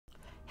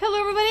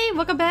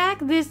welcome back.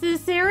 This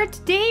is Sarah.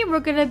 Today we're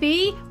gonna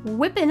be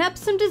whipping up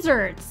some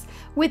desserts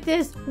with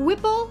this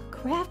Whipple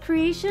Craft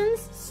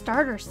Creations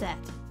starter set.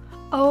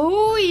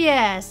 Oh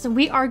yes,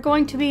 we are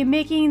going to be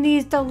making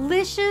these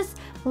delicious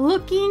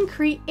looking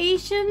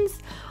creations.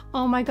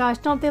 Oh my gosh,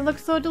 don't they look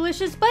so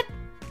delicious? But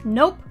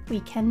nope, we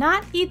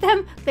cannot eat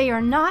them. They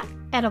are not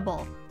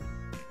edible.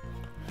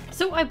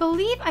 So I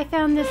believe I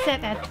found this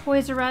set at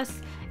Toys R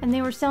Us and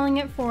they were selling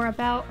it for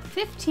about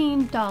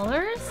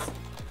 $15.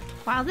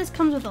 Wow, this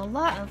comes with a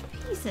lot of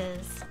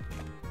pieces.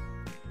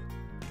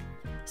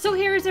 So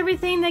here's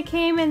everything that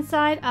came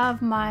inside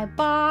of my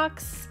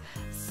box.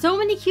 So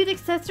many cute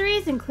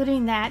accessories,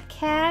 including that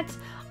cat.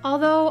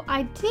 Although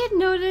I did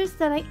notice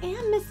that I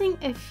am missing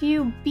a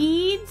few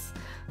beads.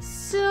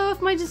 So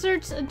if my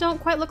desserts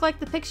don't quite look like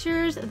the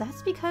pictures,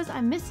 that's because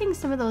I'm missing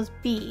some of those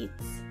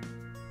beads.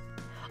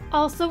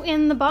 Also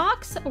in the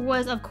box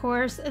was, of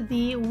course,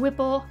 the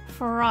Whipple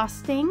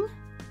frosting.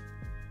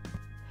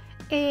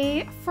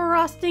 A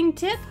frosting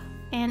tip,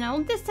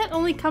 and this set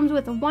only comes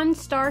with a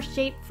 1-star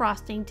shaped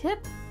frosting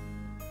tip.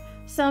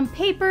 Some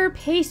paper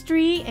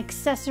pastry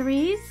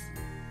accessories.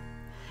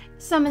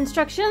 Some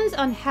instructions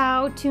on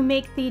how to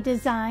make the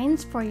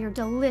designs for your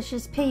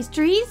delicious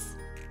pastries.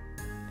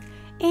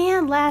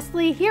 And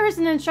lastly, here is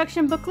an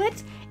instruction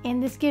booklet,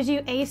 and this gives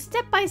you a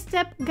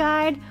step-by-step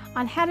guide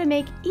on how to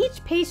make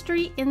each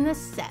pastry in the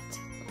set.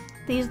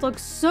 These look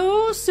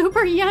so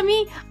super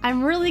yummy.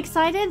 I'm really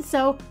excited,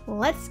 so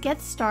let's get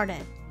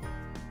started.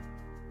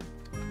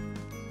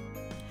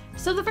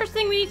 So the first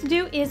thing we need to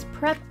do is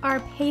prep our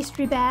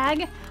pastry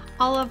bag.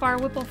 All of our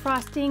Whipple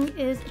frosting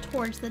is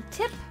towards the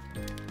tip.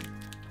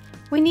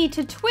 We need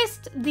to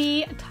twist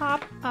the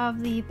top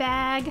of the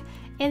bag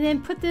and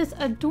then put this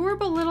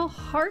adorable little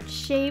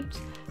heart-shaped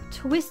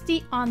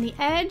twisty on the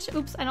edge.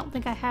 Oops, I don't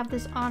think I have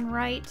this on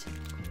right.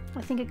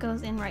 I think it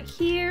goes in right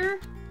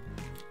here.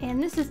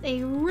 And this is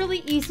a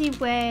really easy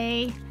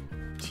way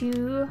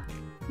to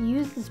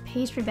use this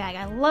pastry bag.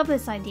 I love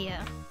this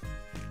idea.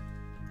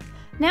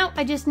 Now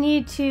I just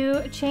need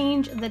to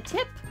change the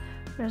tip.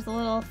 There's a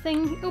little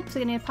thing. Oops,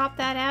 I'm gonna pop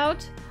that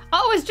out.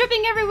 Oh, it's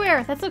dripping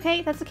everywhere. That's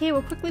okay, that's okay.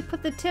 We'll quickly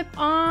put the tip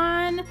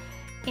on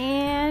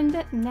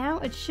and now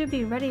it should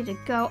be ready to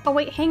go. Oh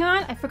wait, hang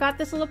on, I forgot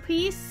this little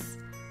piece.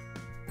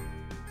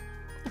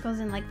 It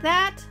goes in like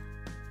that.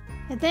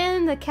 And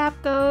then the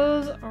cap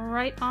goes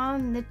right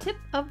on the tip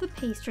of the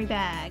pastry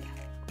bag.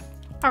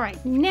 All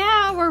right,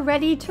 now we're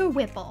ready to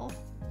whipple.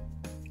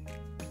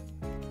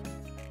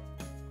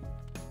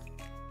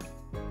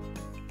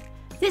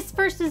 This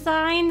first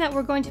design that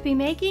we're going to be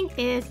making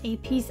is a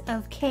piece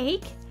of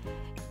cake.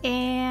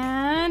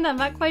 And I'm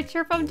not quite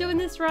sure if I'm doing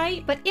this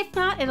right, but if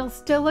not, it'll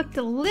still look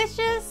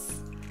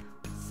delicious.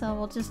 So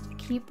we'll just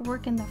keep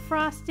working the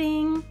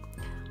frosting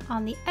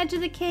on the edge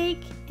of the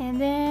cake,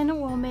 and then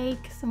we'll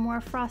make some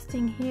more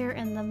frosting here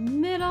in the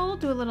middle,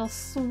 do a little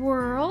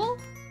swirl,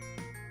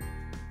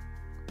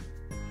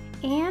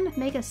 and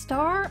make a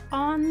star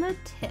on the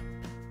tip.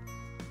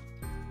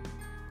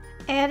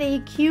 Add a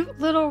cute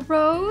little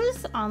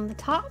rose on the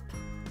top,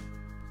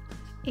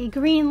 a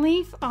green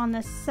leaf on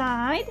the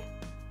side,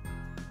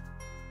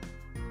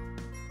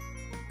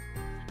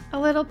 a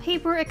little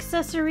paper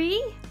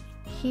accessory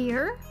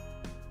here,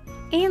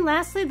 and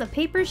lastly, the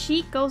paper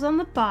sheet goes on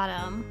the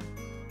bottom.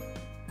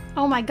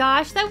 Oh my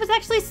gosh, that was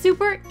actually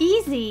super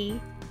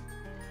easy.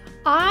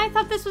 I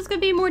thought this was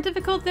going to be more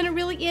difficult than it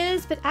really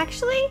is, but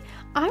actually,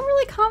 I'm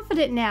really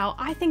confident now.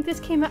 I think this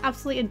came out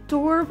absolutely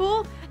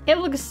adorable. It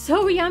looks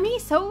so yummy,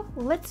 so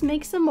let's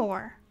make some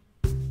more.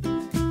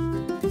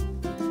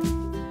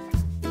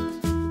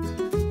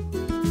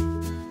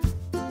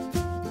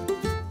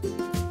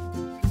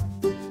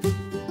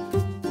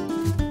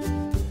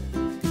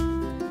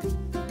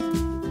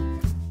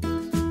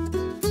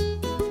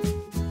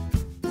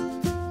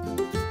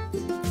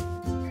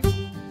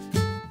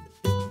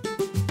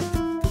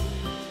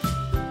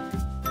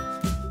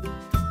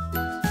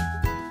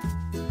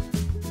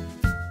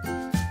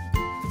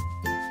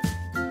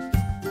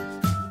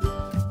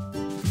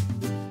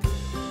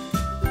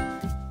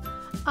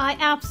 I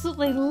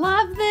absolutely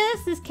love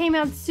this. This came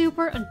out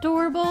super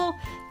adorable.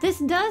 This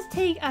does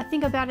take, I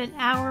think, about an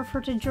hour for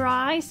it to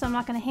dry, so I'm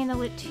not going to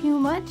handle it too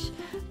much,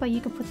 but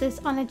you can put this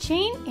on a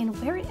chain and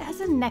wear it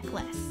as a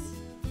necklace.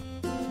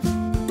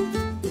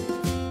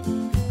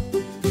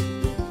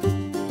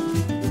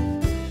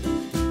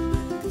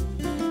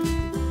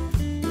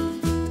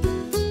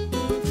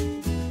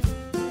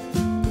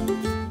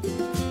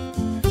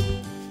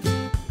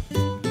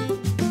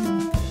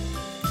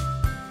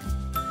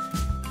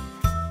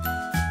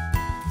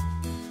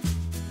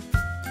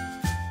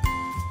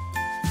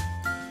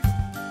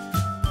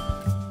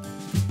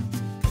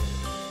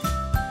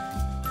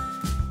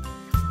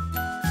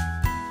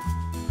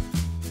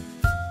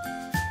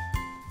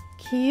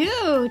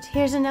 Cute!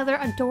 Here's another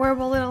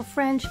adorable little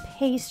French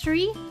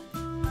pastry.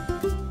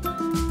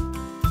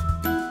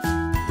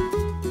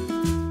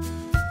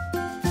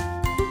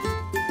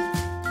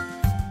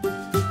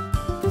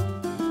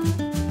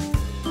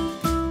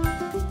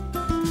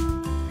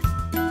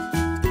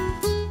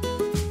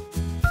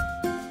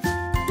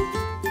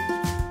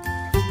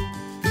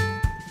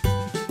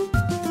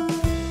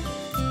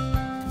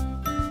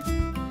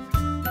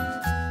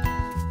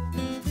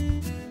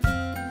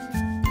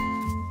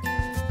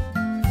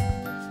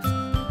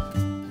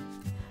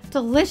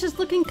 delicious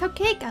looking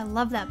cupcake. I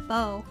love that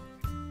bow.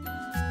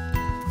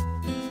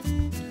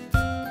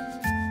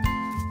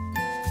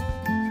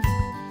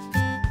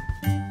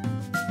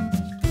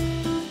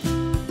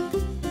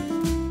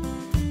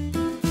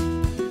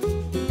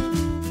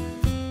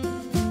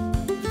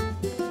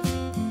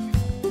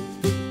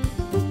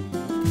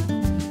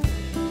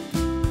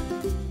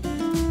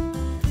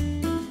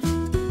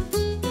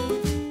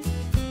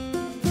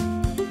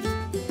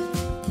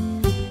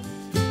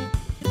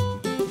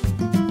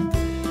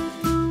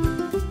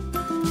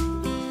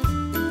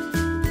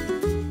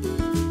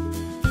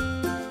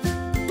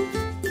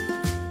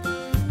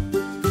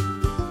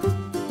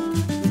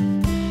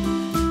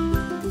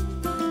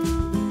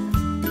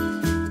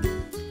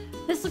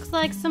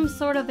 Like some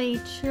sort of a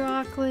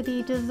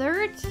chocolatey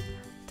dessert.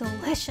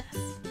 Delicious.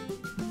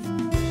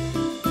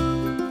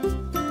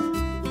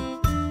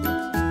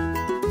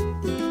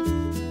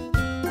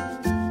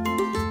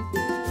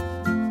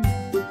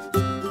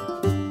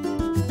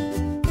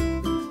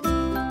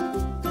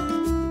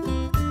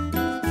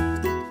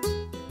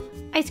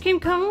 Ice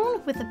cream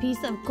cone with a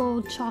piece of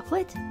gold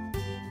chocolate.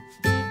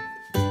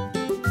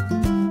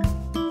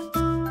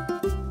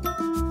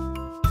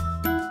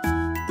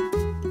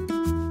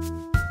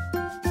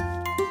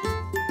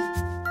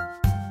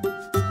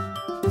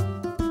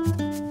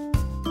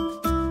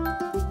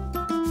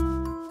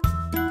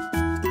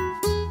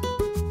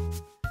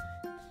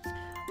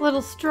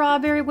 Little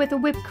strawberry with a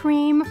whipped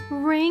cream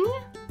ring.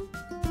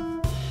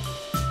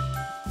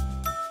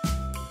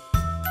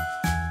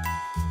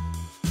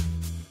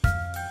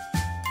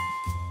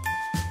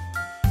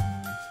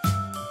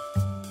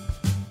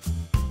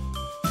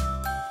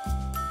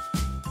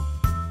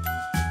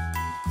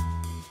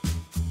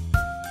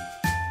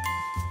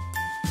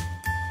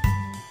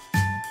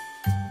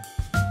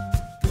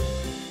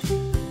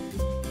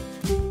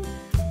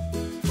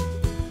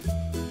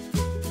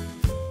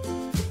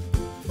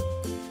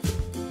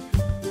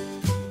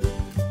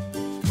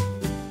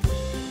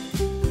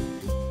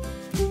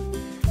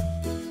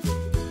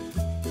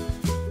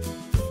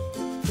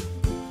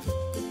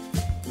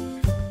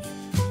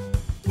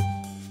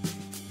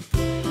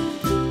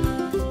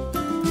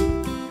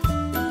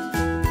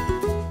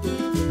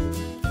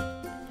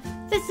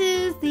 This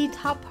is the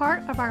top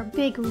part of our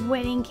big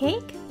wedding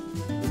cake.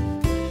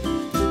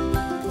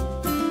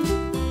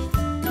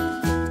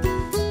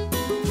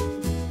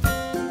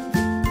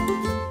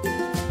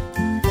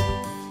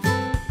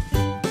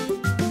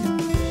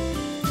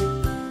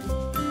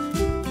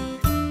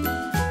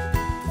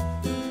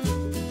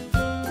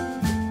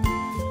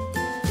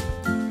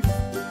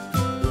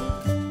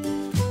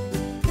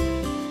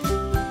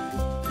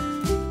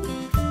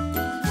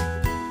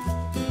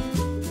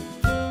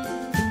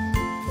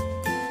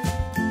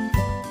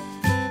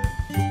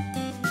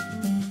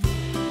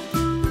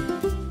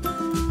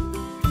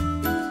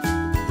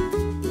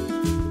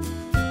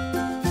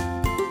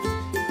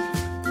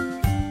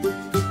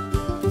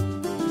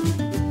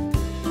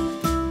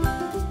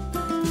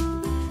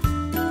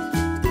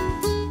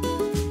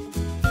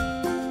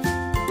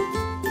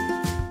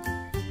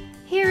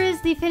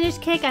 The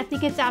finished cake. I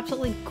think it's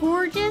absolutely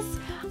gorgeous.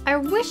 I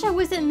wish I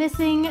wasn't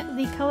missing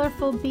the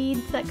colorful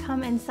beads that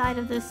come inside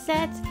of this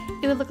set.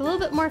 It would look a little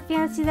bit more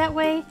fancy that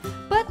way,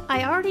 but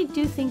I already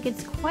do think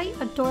it's quite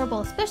adorable,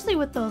 especially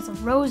with those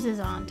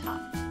roses on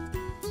top.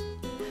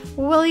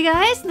 Well, you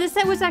guys, this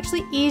set was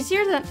actually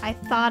easier than I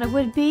thought it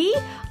would be.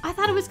 I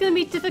thought it was going to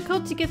be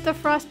difficult to get the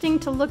frosting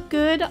to look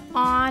good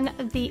on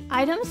the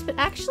items, but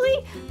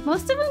actually,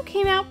 most of them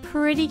came out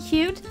pretty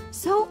cute,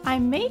 so I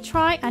may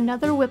try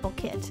another Whipple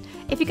kit.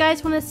 If you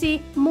guys want to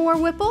see more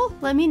Whipple,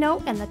 let me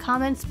know in the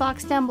comments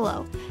box down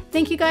below.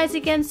 Thank you guys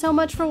again so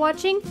much for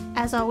watching.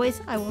 As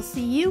always, I will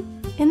see you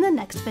in the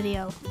next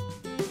video.